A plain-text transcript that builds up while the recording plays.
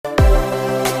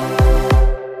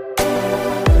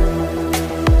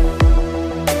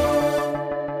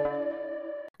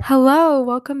Hello,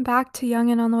 welcome back to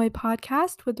Young and on the Way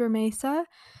podcast with Ramesa.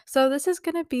 So, this is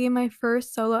going to be my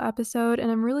first solo episode, and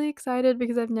I'm really excited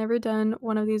because I've never done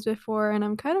one of these before, and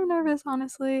I'm kind of nervous,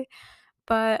 honestly.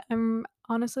 But I'm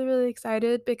honestly really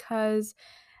excited because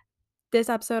this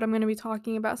episode I'm going to be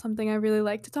talking about something I really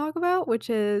like to talk about, which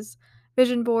is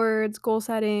vision boards, goal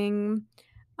setting,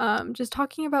 just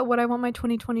talking about what I want my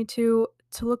 2022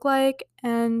 to look like,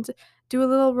 and do a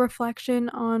little reflection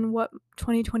on what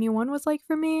 2021 was like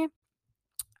for me.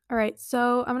 All right,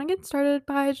 so I'm gonna get started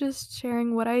by just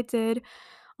sharing what I did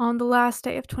on the last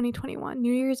day of 2021,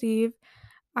 New Year's Eve.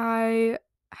 I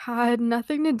had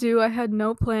nothing to do, I had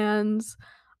no plans.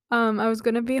 I was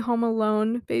gonna be home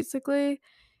alone basically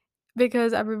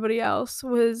because everybody else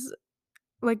was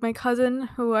like my cousin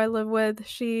who I live with,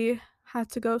 she had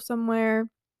to go somewhere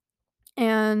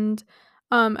and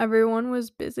everyone was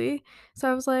busy.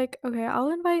 So I was like, okay,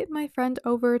 I'll invite my friend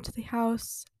over to the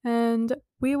house and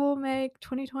we will make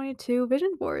 2022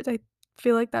 vision boards. I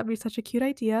feel like that'd be such a cute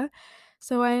idea.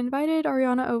 So I invited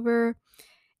Ariana over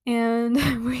and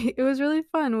it was really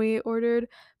fun. We ordered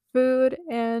food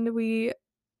and we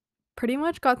pretty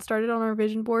much got started on our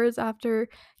vision boards after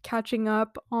catching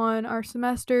up on our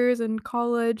semesters in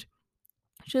college.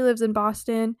 She lives in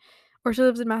Boston, or she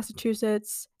lives in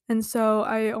Massachusetts, and so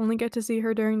I only get to see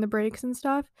her during the breaks and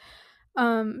stuff.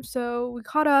 So we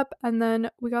caught up and then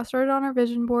we got started on our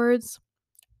vision boards.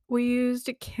 We used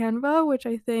Canva, which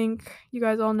I think you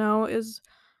guys all know is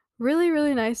really,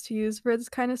 really nice to use for this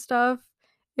kind of stuff.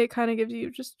 It kind of gives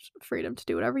you just freedom to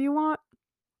do whatever you want.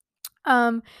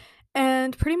 Um,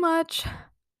 and pretty much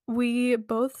we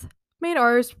both made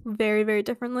ours very, very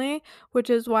differently,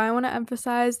 which is why I want to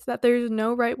emphasize that there's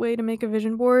no right way to make a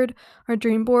vision board or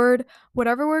dream board.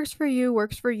 Whatever works for you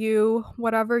works for you.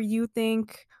 Whatever you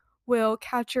think will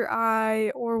catch your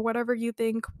eye or whatever you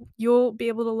think you'll be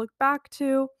able to look back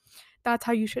to, that's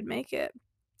how you should make it.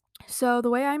 So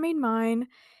the way I made mine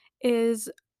is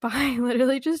by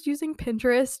literally just using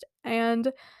Pinterest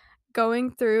and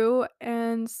going through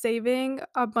and saving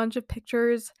a bunch of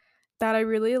pictures that I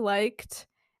really liked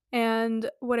and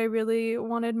what I really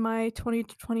wanted my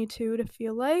 2022 to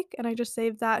feel like, and I just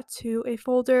saved that to a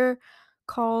folder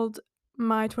called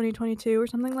My 2022 or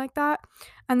something like that.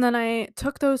 And then I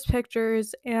took those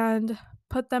pictures and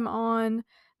put them on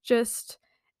just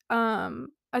a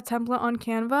template on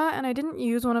Canva, and I didn't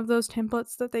use one of those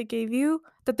templates that they give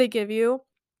you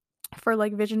for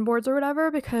like vision boards or whatever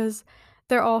because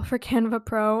they're all for Canva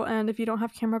Pro, and if you don't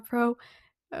have Canva Pro,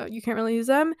 you can't really use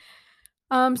them.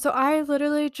 So I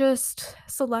literally just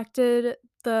selected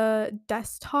the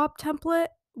desktop template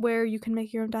where you can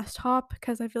make your own desktop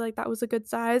because I feel like that was a good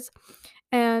size,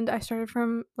 and I started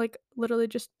from like literally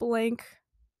just a blank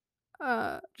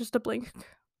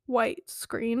white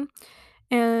screen,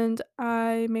 and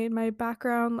I made my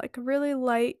background like a really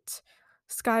light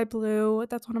sky blue.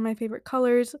 That's one of my favorite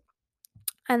colors.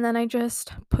 And then I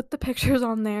just put the pictures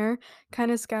on there,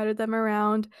 kind of scattered them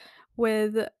around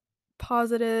with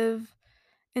positive,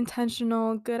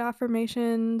 intentional, good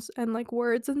affirmations and like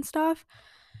words and stuff.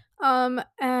 And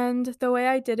the way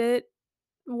I did it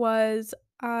was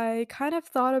I kind of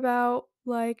thought about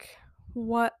like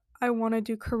what I want to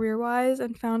do career wise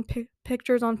and found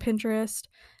pictures on Pinterest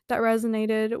that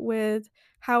resonated with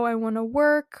how I want to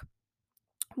work,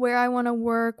 where I wanna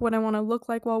work, what I wanna look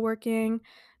like while working,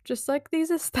 just like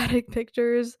these aesthetic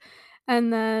pictures.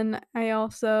 And then I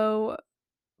also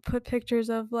put pictures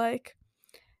of like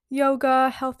yoga,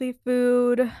 healthy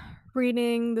food,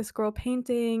 reading, this girl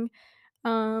painting.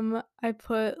 I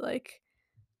put like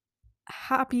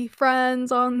happy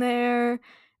friends on there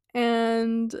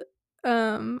and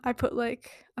I put like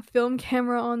a film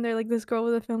camera on there, like this girl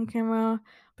with a film camera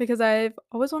because I've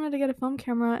always wanted to get a film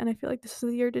camera and I feel like this is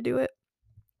the year to do it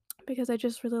because I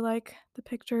just really like the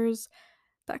pictures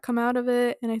that come out of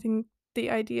it, and I think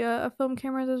the idea of film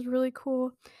cameras is really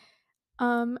cool.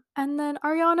 And then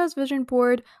Ariana's vision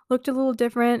board looked a little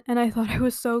different, and I thought it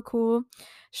was so cool.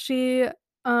 She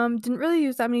didn't really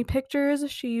use that many pictures.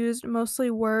 She used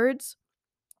mostly words,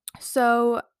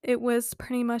 so it was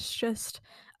pretty much just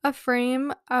a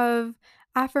frame of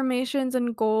affirmations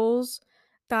and goals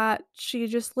that she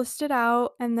just listed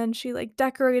out, and then she like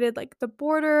decorated like the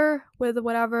border with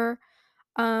whatever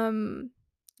um,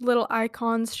 little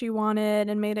icons she wanted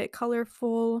and made it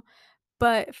colorful.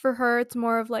 But for her, it's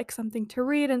more of like something to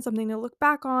read and something to look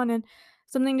back on and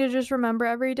something to just remember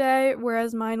every day.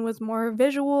 Whereas mine was more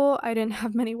visual. I didn't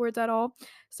have many words at all.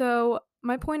 So,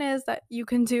 my point is that you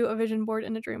can do a vision board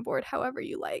and a dream board however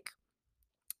you like.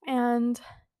 And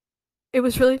it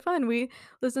was really fun. We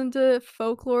listened to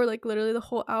Folklore, like literally the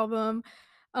whole album.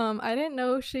 I didn't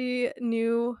know she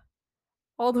knew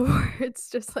all the words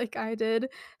just like I did,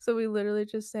 so we literally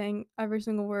just sang every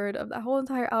single word of that whole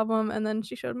entire album, and then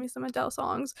she showed me some Adele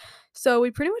songs. So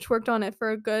we pretty much worked on it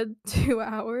for a good 2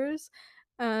 hours,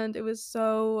 and it was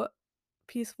so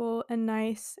peaceful and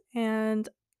nice, and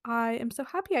I am so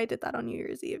happy I did that on New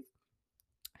Year's Eve.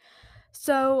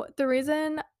 So, the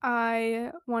reason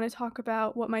I want to talk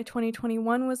about what my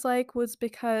 2021 was like was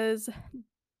because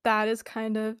that is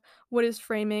kind of what is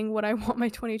framing what I want my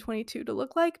 2022 to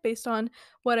look like based on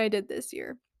what I did this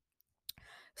year.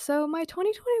 So, my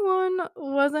 2021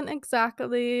 wasn't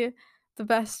exactly the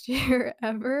best year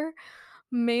ever,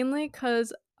 mainly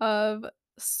because of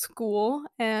school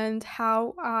and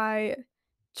how I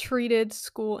treated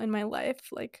school in my life,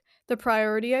 like the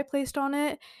priority I placed on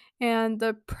it and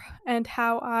and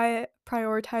how I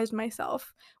prioritized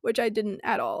myself, which I didn't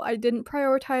at all. I didn't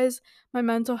prioritize my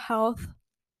mental health,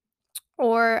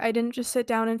 or I didn't just sit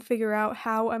down and figure out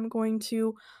how I'm going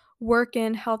to work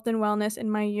in health and wellness in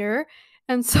my year.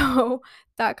 And so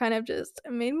that kind of just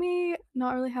made me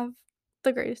not really have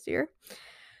the greatest year.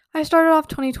 I started off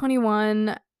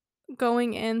 2021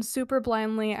 going in super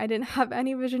blindly. I didn't have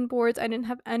any vision boards. I didn't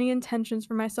have any intentions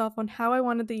for myself on how I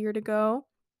wanted the year to go,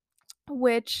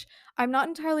 which I'm not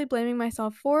entirely blaming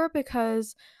myself for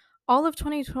because all of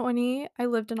 2020 I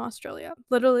lived in Australia.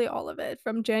 Literally all of it.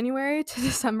 From January to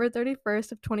December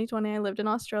 31st of 2020 I lived in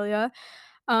Australia.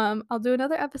 I'll do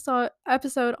another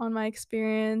episode on my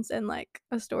experience and like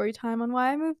a story time on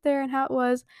why I moved there and how it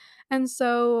was. And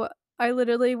so I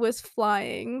literally was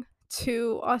flying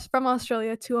from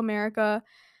Australia to America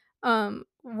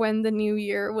when the new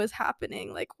year was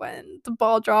happening, like when the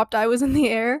ball dropped, I was in the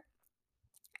air.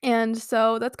 And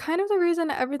so that's kind of the reason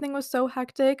everything was so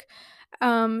hectic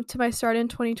to my start in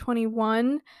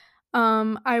 2021.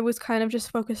 I was kind of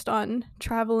just focused on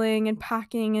traveling and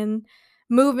packing and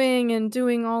moving and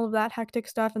doing all of that hectic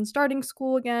stuff and starting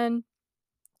school again.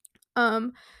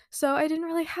 Um, so I didn't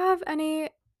really have any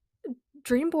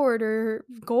dream board or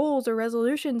goals or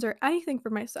resolutions or anything for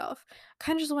myself.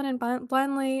 Kind of just went in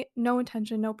blindly, no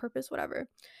intention, no purpose, whatever.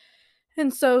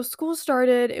 And so school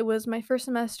started. It was my first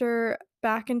semester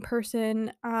back in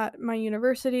person at my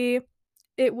university.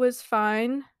 It was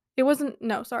fine. It wasn't,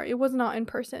 no, sorry, it was not in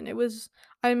person.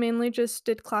 I mainly just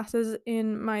did classes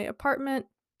in my apartment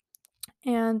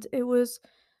and it was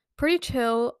pretty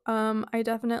chill. I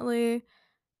definitely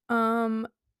um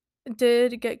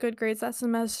did get good grades that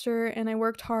semester and I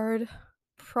worked hard,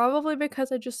 probably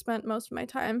because I just spent most of my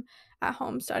time at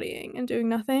home studying and doing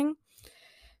nothing.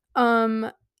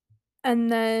 Um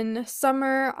and then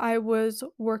summer, I was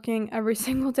working every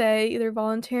single day, either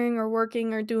volunteering or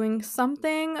working or doing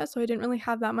something. So I didn't really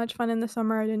have that much fun in the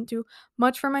summer. I didn't do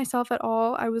much for myself at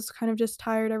all. I was kind of just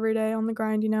tired every day on the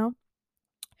grind,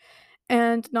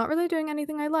 and not really doing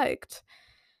anything I liked.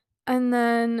 And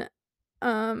then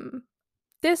um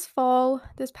this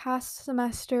past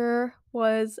semester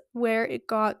was where it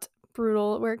got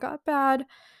brutal, where it got bad.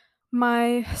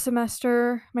 My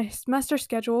semester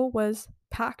schedule was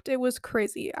packed. It was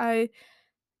crazy. I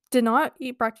did not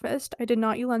eat breakfast, I did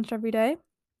not eat lunch every day,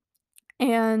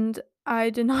 and I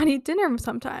did not eat dinner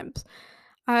sometimes.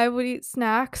 I would eat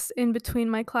snacks in between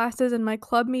my classes and my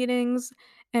club meetings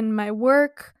and my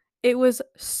work. It was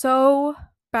so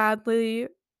badly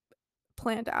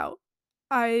planned out.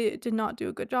 I did not do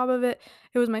a good job of it.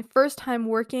 It was my first time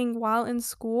working while in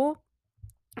school,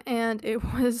 and it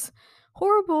was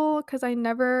horrible because I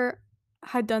never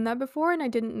had done that before and I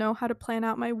didn't know how to plan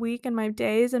out my week and my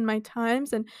days and my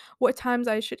times and what times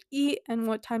I should eat and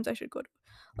what times I should go to,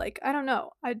 like, I don't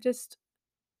know.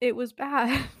 It was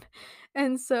bad.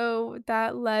 And so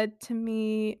that led to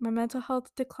my mental health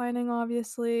declining,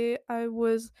 obviously.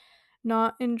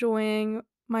 Not enjoying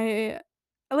my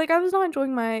I was not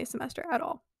enjoying my semester at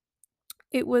all.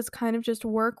 It was kind of just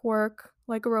work, work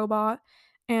like a robot,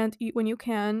 and eat when you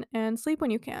can and sleep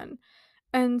when you can.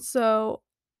 And so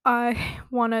I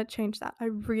wanna change that. I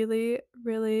really,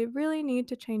 really, really need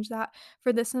to change that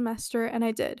for this semester, and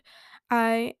I did.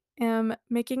 I am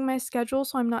making my schedule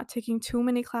so I'm not taking too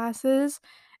many classes,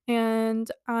 and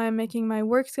I'm making my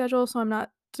work schedule so I'm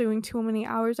not doing too many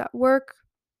hours at work.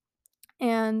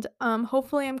 And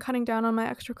hopefully, I'm cutting down on my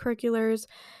extracurriculars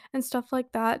and stuff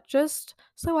like that, just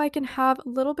so I can have a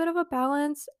little bit of a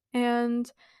balance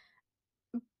and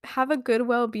have a good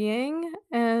well-being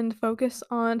and focus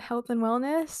on health and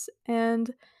wellness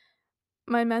and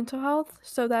my mental health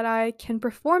so that I can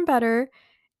perform better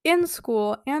in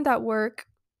school and at work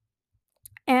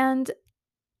and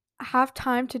have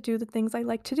time to do the things I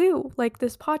like to do, like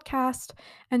this podcast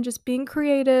and just being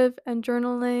creative and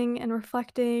journaling and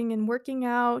reflecting and working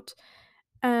out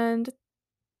and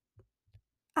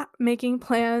making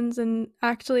plans and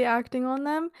actually acting on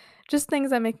them, just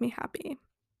things that make me happy.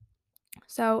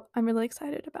 So I'm really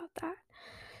excited about that.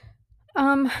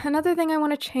 Another thing I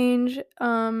want to change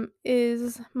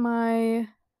is my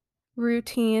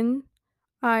routine.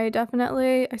 I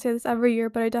say this every year,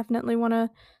 but I definitely want to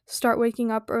start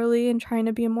waking up early and trying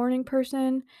to be a morning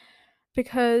person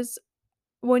because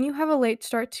when you have a late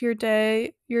start to your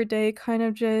day kind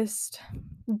of just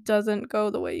doesn't go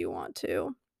the way you want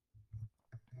to.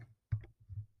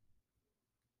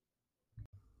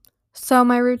 So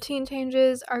my routine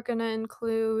changes are going to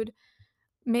include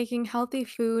making healthy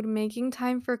food, making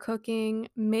time for cooking,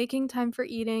 making time for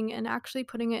eating, and actually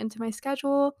putting it into my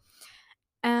schedule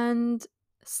and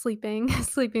sleeping,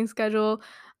 sleeping schedule.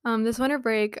 This winter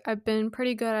break, I've been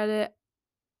pretty good at it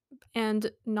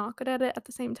and not good at it at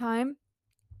the same time.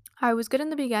 I was good in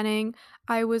the beginning.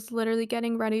 I was literally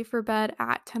getting ready for bed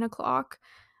at 10 o'clock.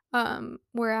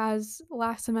 Whereas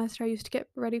last semester I used to get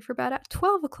ready for bed at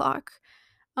 12 o'clock.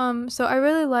 So I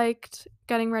really liked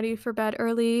getting ready for bed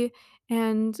early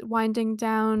and winding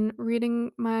down,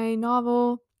 reading my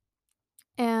novel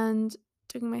and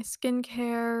doing my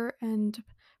skincare and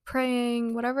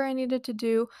praying, whatever I needed to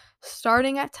do,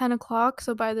 starting at 10 o'clock.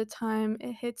 So by the time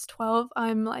it hits 12,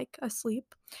 I'm like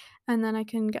asleep. And then I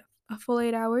can get a full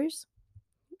 8 hours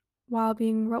while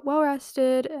being well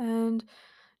rested and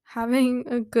having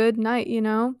a good night, you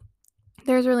know?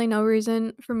 There's really no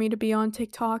reason for me to be on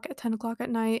TikTok at 10 o'clock at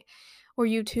night or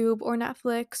YouTube or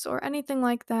Netflix or anything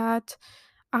like that.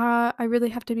 I really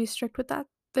have to be strict with that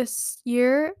this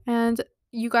year, and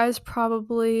you guys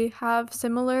probably have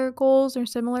similar goals or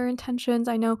similar intentions.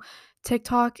 I know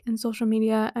TikTok and social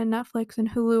media and Netflix and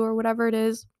Hulu or whatever it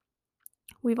is,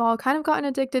 we've all kind of gotten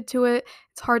addicted to it.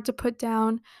 It's hard to put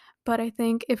down, but I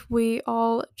think if we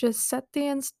all just set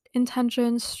the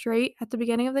intention straight at the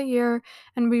beginning of the year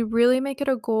and we really make it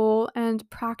a goal and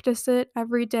practice it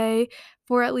every day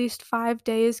for at least 5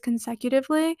 days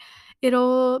consecutively,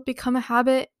 it'll become a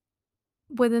habit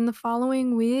within the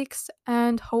following weeks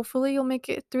and hopefully you'll make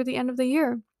it through the end of the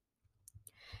year.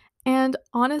 And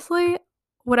honestly,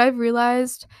 what I've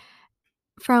realized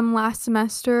from last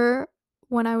semester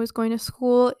when I was going to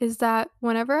school is that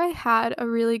whenever I had a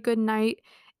really good night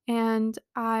and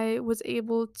I was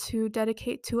able to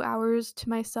dedicate 2 hours to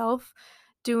myself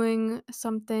doing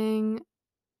something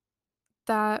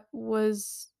that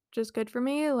was just good for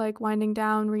me, like winding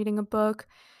down, reading a book,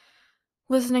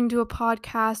 listening to a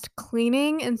podcast,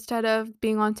 cleaning instead of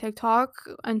being on TikTok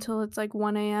until it's like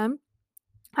 1 a.m.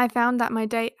 I found that my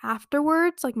day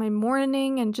afterwards, like my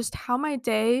morning and just how my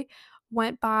day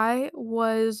went by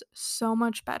was so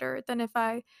much better than if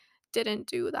I didn't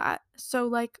do that. So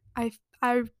like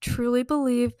I truly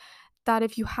believe that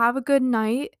if you have a good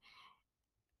night,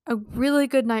 a really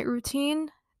good night routine,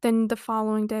 then the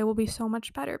following day will be so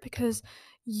much better because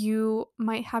you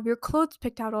might have your clothes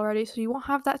picked out already. So you won't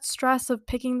have that stress of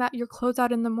picking that your clothes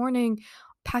out in the morning,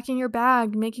 packing your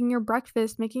bag, making your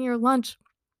breakfast, making your lunch,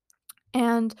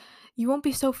 and you won't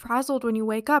be so frazzled when you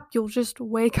wake up. You'll just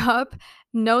wake up,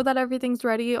 know that everything's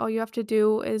ready. All you have to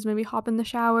do is maybe hop in the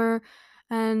shower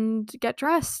and get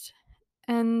dressed,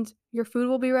 and your food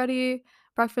will be ready,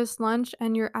 breakfast, lunch,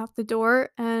 and you're out the door,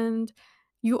 and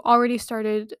you already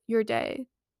started your day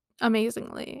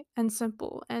amazingly and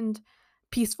simple and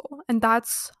peaceful. And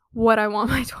that's what I want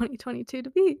my 2022 to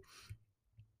be.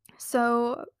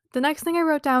 So, the next thing I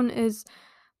wrote down is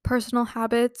personal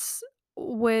habits,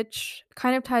 which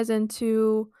kind of ties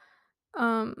into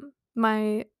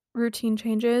my routine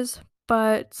changes.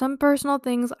 But some personal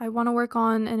things I want to work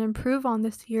on and improve on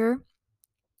this year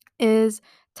is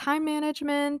time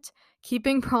management,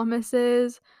 keeping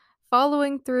promises,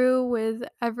 following through with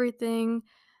everything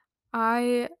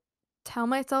I tell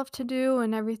myself to do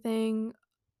and everything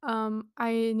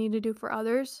I need to do for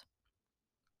others,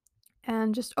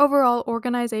 and just overall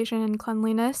organization and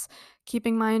cleanliness,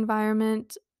 keeping my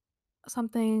environment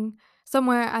something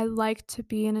somewhere I like to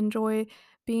be and enjoy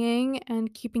being,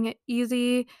 and keeping it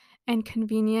easy and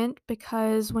convenient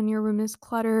because when your room is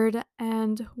cluttered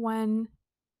and when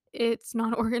it's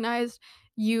not organized,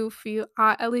 you feel,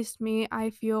 at least me, I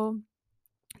feel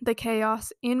the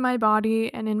chaos in my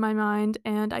body and in my mind,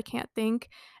 and I can't think,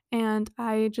 and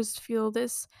I just feel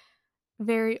this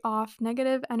very off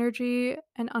negative energy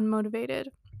and unmotivated.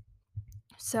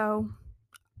 So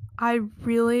I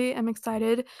really am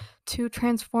excited to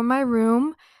transform my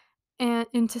room and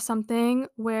into something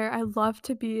where I love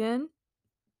to be in,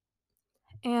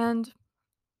 and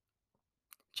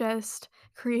just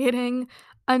creating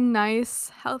a nice,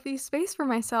 healthy space for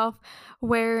myself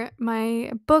where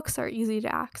my books are easy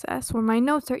to access, where my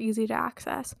notes are easy to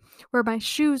access, where my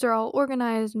shoes are all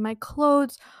organized and my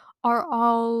clothes are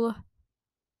all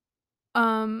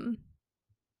um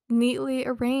neatly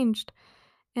arranged,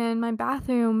 and my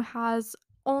bathroom has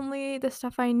only the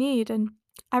stuff I need, and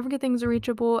everything's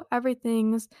reachable,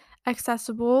 everything's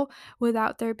accessible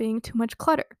without there being too much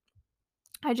clutter.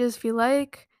 I just feel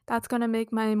like that's gonna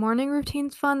make my morning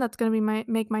routines fun, that's gonna be my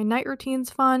make my night routines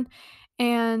fun,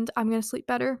 and I'm gonna sleep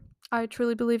better. I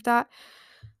truly believe that.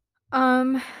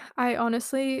 Um, I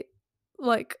honestly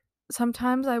like,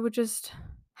 sometimes I would just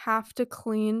have to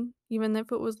clean even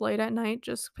if it was late at night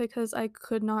just because I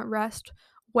could not rest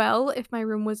well if my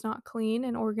room was not clean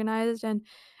and organized and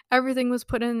everything was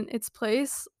put in its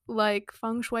place, like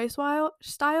feng shui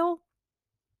style.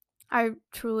 I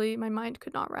truly my mind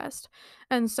could not rest,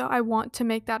 and so I want to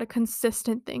make that a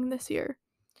consistent thing this year.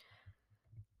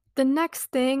 The next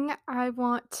thing I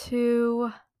want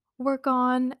to work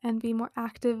on and be more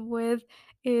active with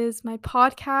is my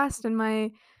podcast and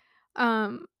my,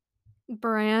 um,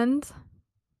 brand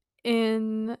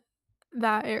in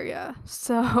that area.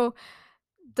 So,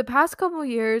 the past couple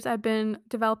years, I've been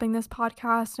developing this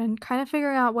podcast and kind of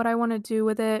figuring out what I wanna do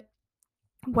with it,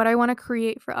 what I wanna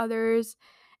create for others,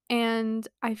 and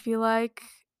I feel like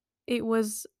it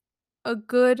was a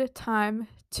good time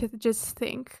to just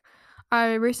think.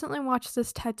 I recently watched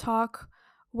this TED Talk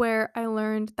where I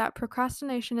learned that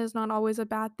procrastination is not always a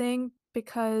bad thing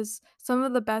because some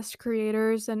of the best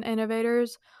creators and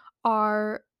innovators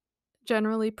are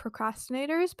generally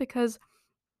procrastinators because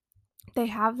they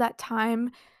have that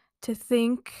time to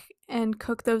think and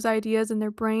cook those ideas in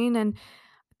their brain and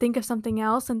think of something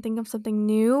else and think of something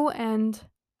new, and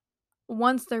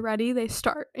once they're ready, they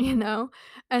start, you know?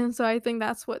 And so I think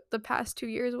that's what the past 2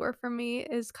 years were for me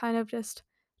is kind of just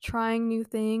trying new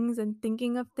things and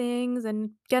thinking of things and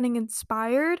getting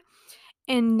inspired.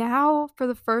 And now for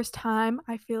the first time,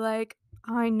 I feel like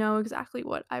I know exactly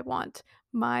what I want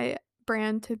my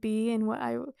brand to be and what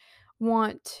I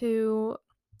want to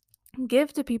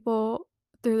give to people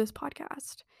through this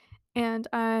podcast. And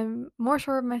I'm more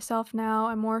sure of myself now.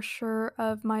 I'm more sure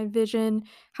of my vision,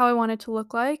 how I want it to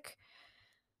look like.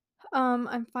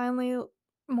 I'm finally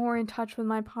more in touch with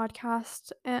my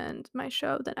podcast and my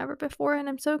show than ever before, and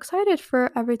I'm so excited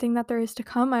for everything that there is to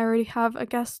come. I already have a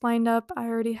guest lined up. I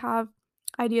already have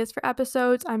ideas for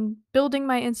episodes. I'm building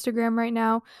my Instagram right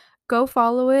now. Go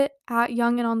follow it at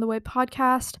Young and On the Way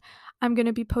podcast. I'm going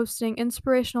to be posting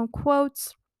inspirational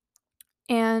quotes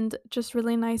and just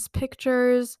really nice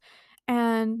pictures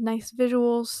and nice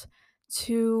visuals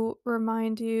to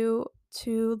remind you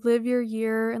to live your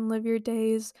year and live your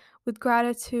days with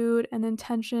gratitude and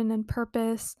intention and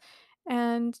purpose,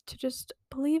 and to just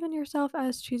believe in yourself,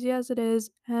 as cheesy as it is,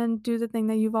 and do the thing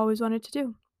that you've always wanted to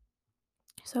do.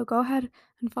 So go ahead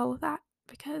and follow that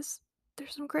because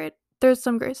there's some great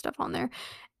stuff on there.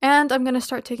 And I'm going to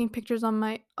start taking pictures on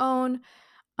my own.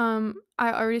 I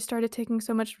already started taking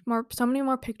so many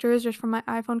more pictures just from my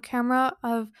iPhone camera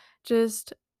of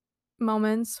just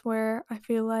moments where I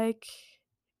feel like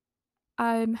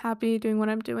I'm happy doing what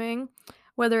I'm doing,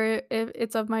 whether if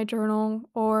it's of my journal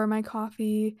or my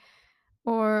coffee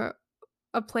or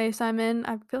a place I'm in.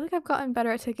 I feel like I've gotten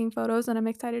better at taking photos and I'm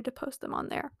excited to post them on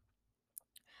there.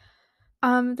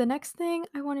 The next thing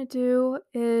I want to do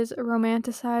is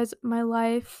romanticize my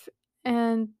life,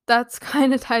 and that's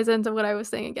kind of ties into what I was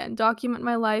saying again. Document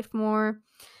my life more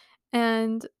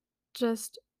and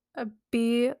just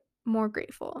be more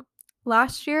grateful.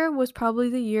 Last year was probably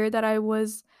the year that I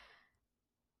was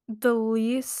the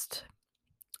least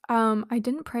I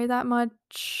didn't pray that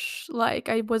much, like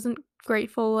I wasn't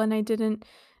grateful and I didn't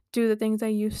do the things I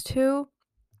used to,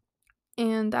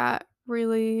 and that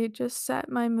really just set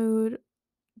my mood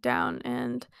down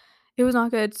and it was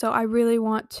not good. So I really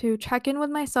want to check in with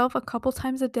myself a couple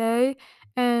times a day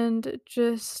and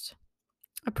just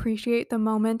appreciate the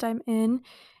moment I'm in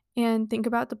and think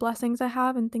about the blessings I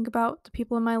have and think about the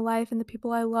people in my life and the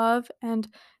people I love and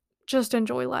just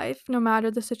enjoy life no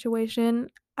matter the situation.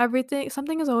 Everything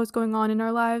something is always going on in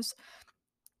our lives,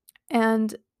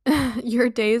 and your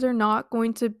days are not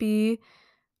going to be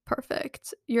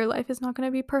perfect. Your life is not going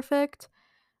to be perfect.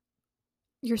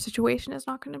 Your situation is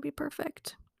not going to be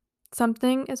perfect.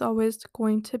 Something is always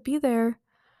going to be there,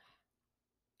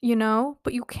 you know,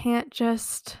 but you can't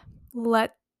just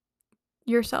let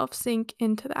yourself sink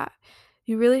into that.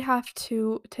 You really have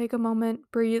to take a moment,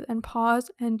 breathe, and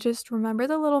pause and just remember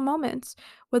the little moments.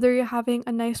 Whether you're having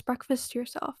a nice breakfast to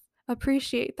yourself,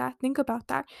 appreciate that, think about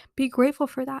that, be grateful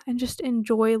for that, and just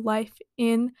enjoy life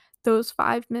in those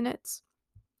 5 minutes.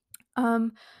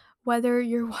 Um, whether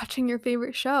you're watching your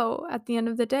favorite show at the end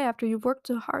of the day after you've worked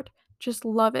so hard, just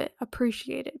love it,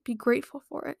 appreciate it, be grateful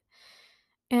for it.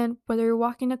 And whether you're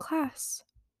walking to class,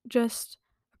 just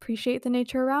appreciate the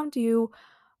nature around you.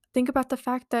 Think about the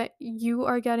fact that you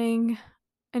are getting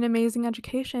an amazing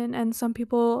education and some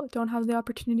people don't have the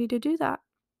opportunity to do that.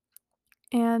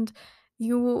 And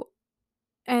you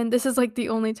and this is like the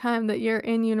only time that you're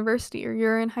in university or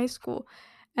you're in high school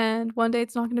and one day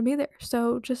it's not going to be there.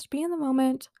 So just be in the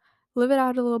moment, live it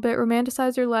out a little bit,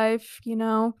 romanticize your life,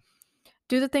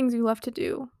 do the things you love to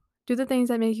do. Do the things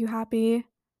that make you happy.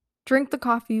 Drink the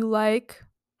coffee you like,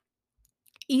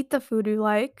 eat the food you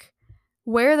like,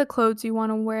 wear the clothes you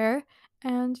want to wear,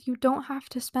 and you don't have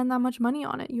to spend that much money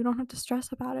on it. You don't have to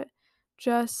stress about it.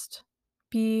 Just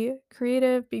be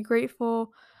creative, be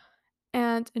grateful,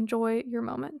 and enjoy your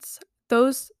moments.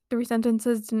 Those 3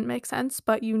 sentences didn't make sense,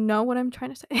 but you know what I'm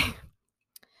trying to say.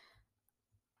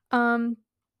 Um,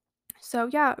 so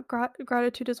yeah,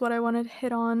 gratitude is what I wanted to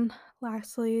hit on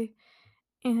lastly.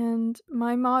 And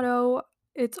my motto,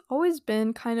 it's always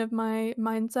been kind of my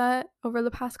mindset over the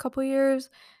past couple years,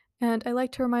 and I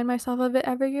like to remind myself of it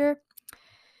every year.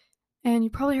 And you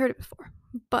probably heard it before,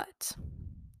 but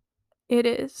it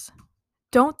is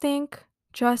don't think,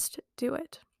 just do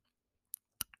it.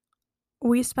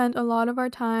 We spend a lot of our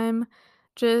time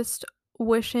just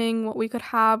wishing what we could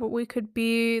have, what we could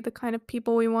be, the kind of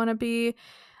people we want to be,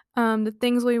 the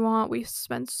things we want. We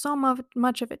spend so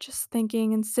much of it just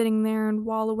thinking and sitting there and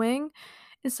wallowing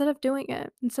instead of doing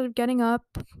it, instead of getting up,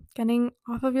 getting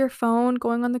off of your phone,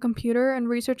 going on the computer and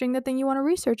researching the thing you want to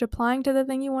research, applying to the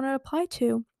thing you want to apply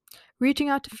to, reaching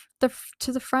out to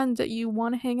to the friends that you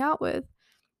want to hang out with.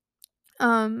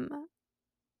 Um,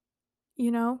 you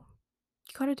know,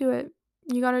 you got to do it.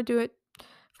 You got to do it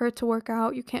for it to work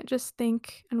out. You can't just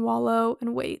think and wallow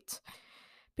and wait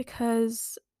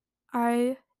because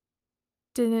I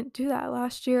didn't do that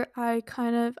last year. I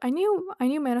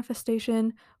knew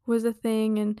manifestation was a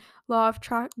thing and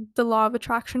the law of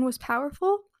attraction was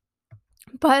powerful,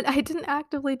 but I didn't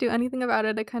actively do anything about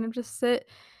it. I kind of just sit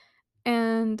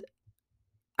and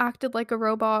acted like a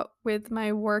robot with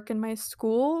my work and my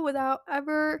school without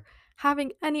ever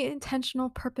having any intentional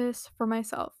purpose for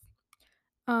myself.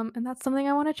 And that's something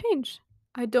I want to change.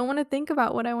 I don't want to think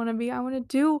about what I want to be. I want to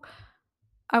do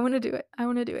it. I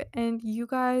want to do it. And you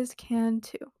guys can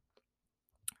too.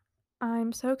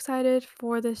 I'm so excited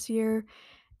for this year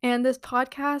and this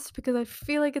podcast because I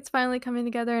feel like it's finally coming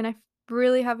together and I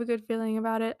really have a good feeling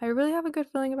about it. I really have a good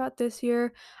feeling about this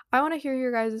year. I want to hear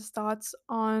your guys' thoughts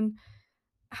on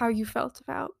how you felt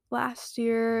about last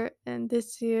year and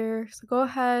this year. So go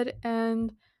ahead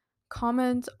and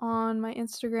comment on my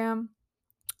Instagram.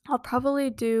 I'll probably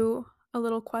do a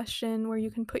little question where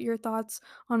you can put your thoughts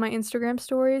on my Instagram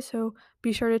story, so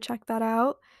be sure to check that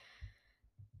out.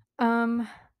 Um,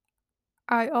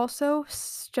 I also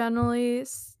generally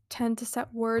tend to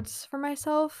set words for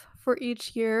myself for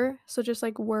each year. So just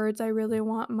like words I really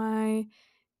want my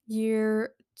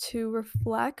year to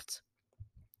reflect.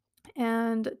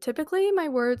 And typically my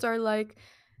words are like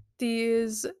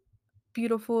these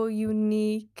beautiful,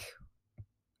 unique,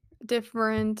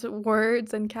 different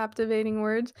words and captivating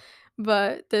words.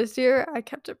 But this year I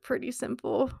kept it pretty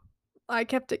simple. I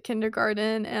kept it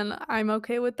kindergarten and I'm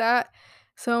okay with that.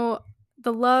 So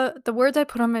the words I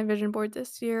put on my vision board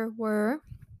this year were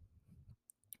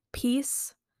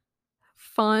peace,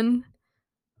 fun,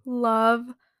 love,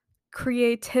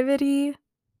 creativity,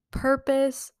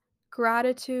 purpose,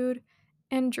 gratitude,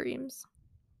 and dreams.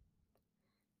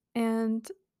 And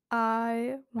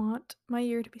I want my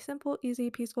year to be simple, easy,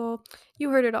 peaceful. You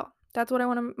heard it all. That's what I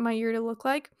want my year to look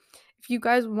like. If you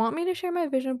guys want me to share my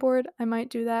vision board, I might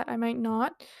do that. I might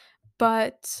not.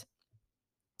 But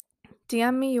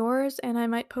DM me yours and I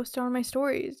might post it on my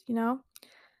stories.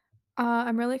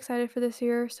 I'm really excited for this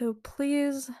year. So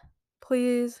please,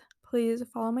 please, please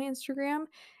follow my Instagram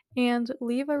and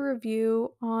leave a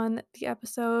review on the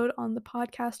episode, on the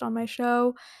podcast, on my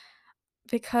show,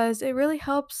 because it really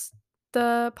helps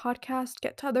the podcast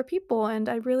get to other people. And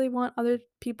I really want other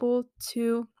people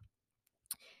to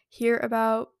hear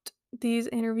about these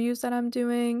interviews that I'm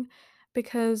doing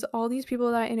because all these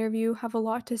people that I interview have a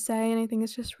lot to say. And I think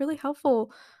it's just really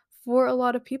helpful for a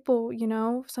lot of people.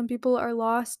 Some people are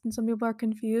lost and some people are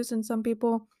confused and some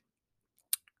people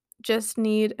just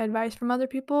need advice from other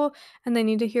people and they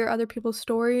need to hear other people's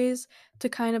stories to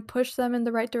kind of push them in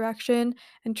the right direction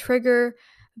and trigger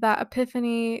that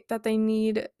epiphany that they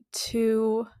need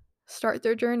to start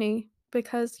their journey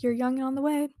because you're young and on the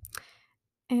way.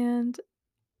 And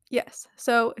yes,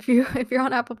 so if you're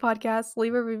on Apple Podcasts,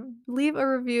 leave a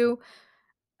review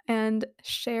and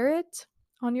share it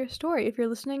on your story. If you're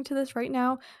listening to this right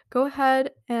now, go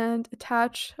ahead and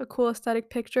attach a cool aesthetic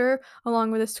picture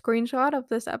along with a screenshot of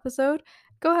this episode.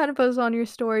 Go ahead and post it on your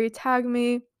story, tag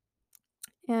me,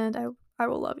 and I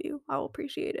will love you. I will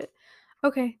appreciate it.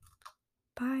 Okay,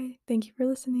 bye. Thank you for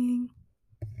listening.